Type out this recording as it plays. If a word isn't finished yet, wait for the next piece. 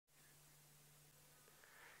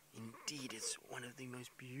indeed is one of the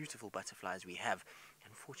most beautiful butterflies we have.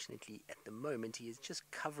 Unfortunately, at the moment, he is just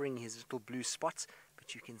covering his little blue spots,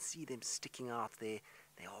 but you can see them sticking out there.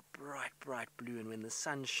 They are bright, bright blue, and when the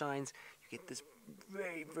sun shines, you get this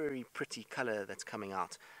very, very pretty color that's coming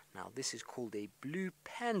out. Now, this is called a blue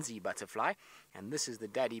pansy butterfly, and this is the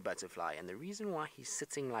daddy butterfly. And the reason why he's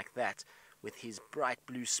sitting like that, with his bright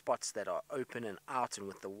blue spots that are open and out and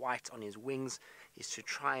with the white on his wings, is to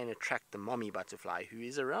try and attract the mommy butterfly, who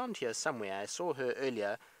is around here somewhere. I saw her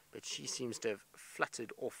earlier, but she seems to have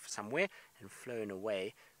fluttered off somewhere and flown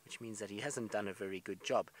away, which means that he hasn't done a very good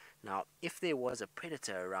job. Now, if there was a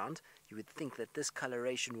predator around, you would think that this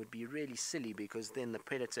coloration would be really silly, because then the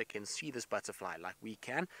predator can see this butterfly like we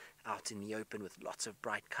can, out in the open with lots of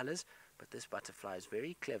bright colors. But this butterfly is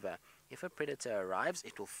very clever. If a predator arrives,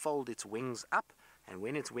 it will fold its wings up, and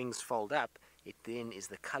when its wings fold up, it then is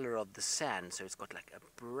the color of the sand. So it's got like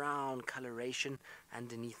a brown coloration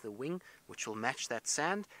underneath the wing, which will match that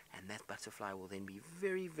sand, and that butterfly will then be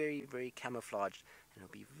very, very, very camouflaged, and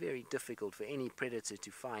it'll be very difficult for any predator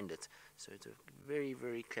to find it. So it's a very,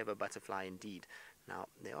 very clever butterfly indeed. Now,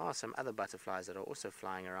 there are some other butterflies that are also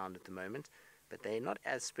flying around at the moment, but they're not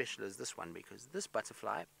as special as this one, because this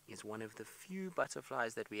butterfly is one of the few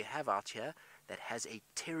butterflies that we have out here that has a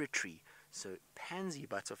territory. So pansy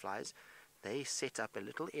butterflies, they set up a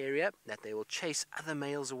little area that they will chase other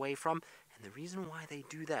males away from, and the reason why they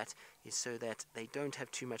do that is so that they don't have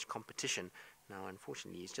too much competition. Now,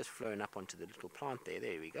 unfortunately, he's just flown up onto the little plant there.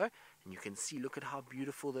 There we go. And you can see, look at how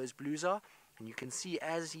beautiful those blues are. And you can see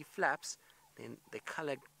as he flaps, then the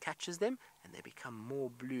color catches them and they become more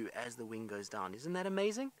blue as the wing goes down. Isn't that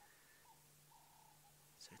amazing?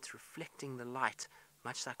 So it's reflecting the light,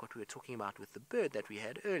 much like what we were talking about with the bird that we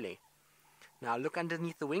had earlier. Now look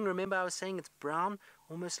underneath the wing. Remember I was saying it's brown,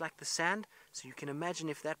 almost like the sand? So you can imagine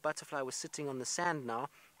if that butterfly was sitting on the sand now,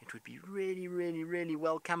 it would be really, really, really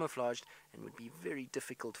well camouflaged and would be very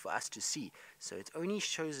difficult for us to see. So it only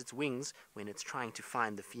shows its wings when it's trying to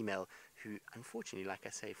find the female, who unfortunately, like I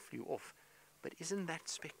say, flew off. But isn't that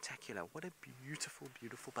spectacular? What a beautiful,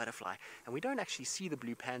 beautiful butterfly. And we don't actually see the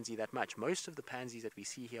blue pansy that much. Most of the pansies that we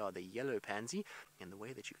see here are the yellow pansy. And the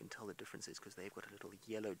way that you can tell the difference is because they've got a little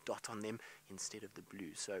yellow dot on them instead of the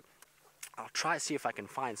blue. So I'll try to see if I can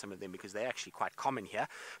find some of them, because they're actually quite common here.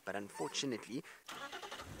 But unfortunately,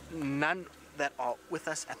 none that are with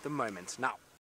us at the moment. Now,